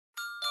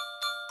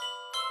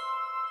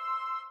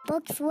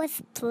Books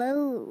with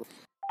Blue.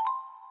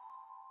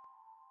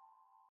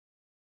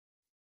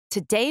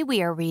 Today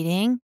we are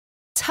reading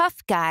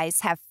Tough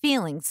Guys Have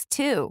Feelings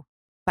Too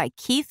by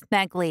Keith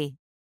Negley.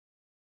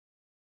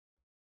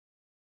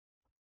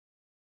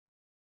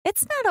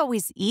 It's not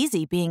always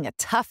easy being a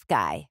tough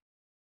guy.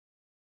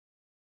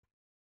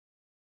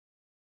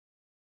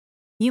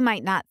 You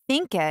might not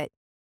think it,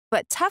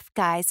 but tough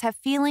guys have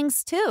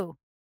feelings too.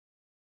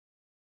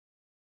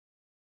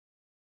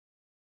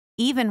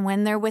 Even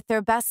when they're with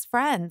their best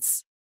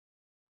friends.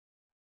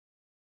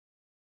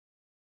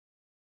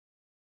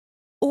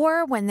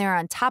 Or when they're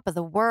on top of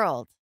the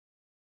world.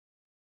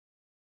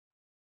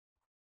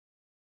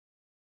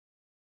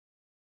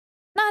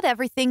 Not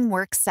everything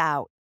works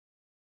out.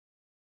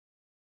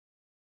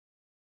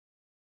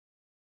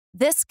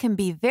 This can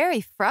be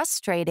very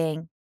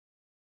frustrating.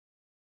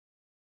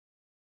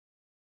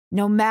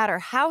 No matter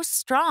how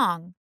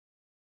strong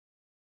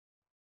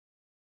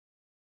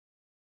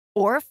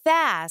or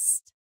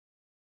fast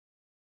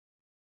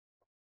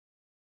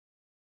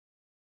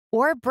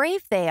or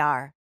brave they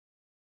are.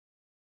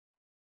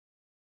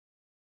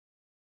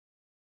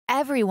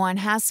 Everyone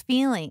has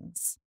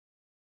feelings.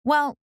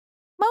 Well,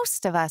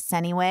 most of us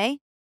anyway.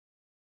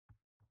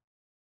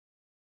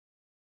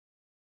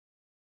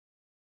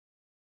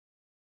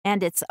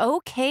 And it's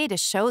okay to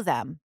show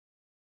them.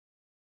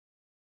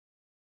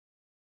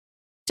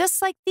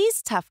 Just like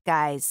these tough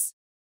guys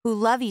who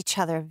love each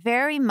other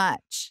very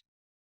much.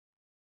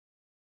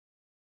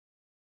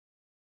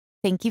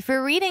 Thank you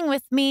for reading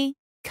with me.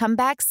 Come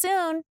back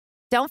soon.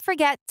 Don't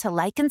forget to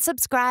like and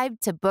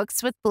subscribe to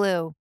Books with Blue.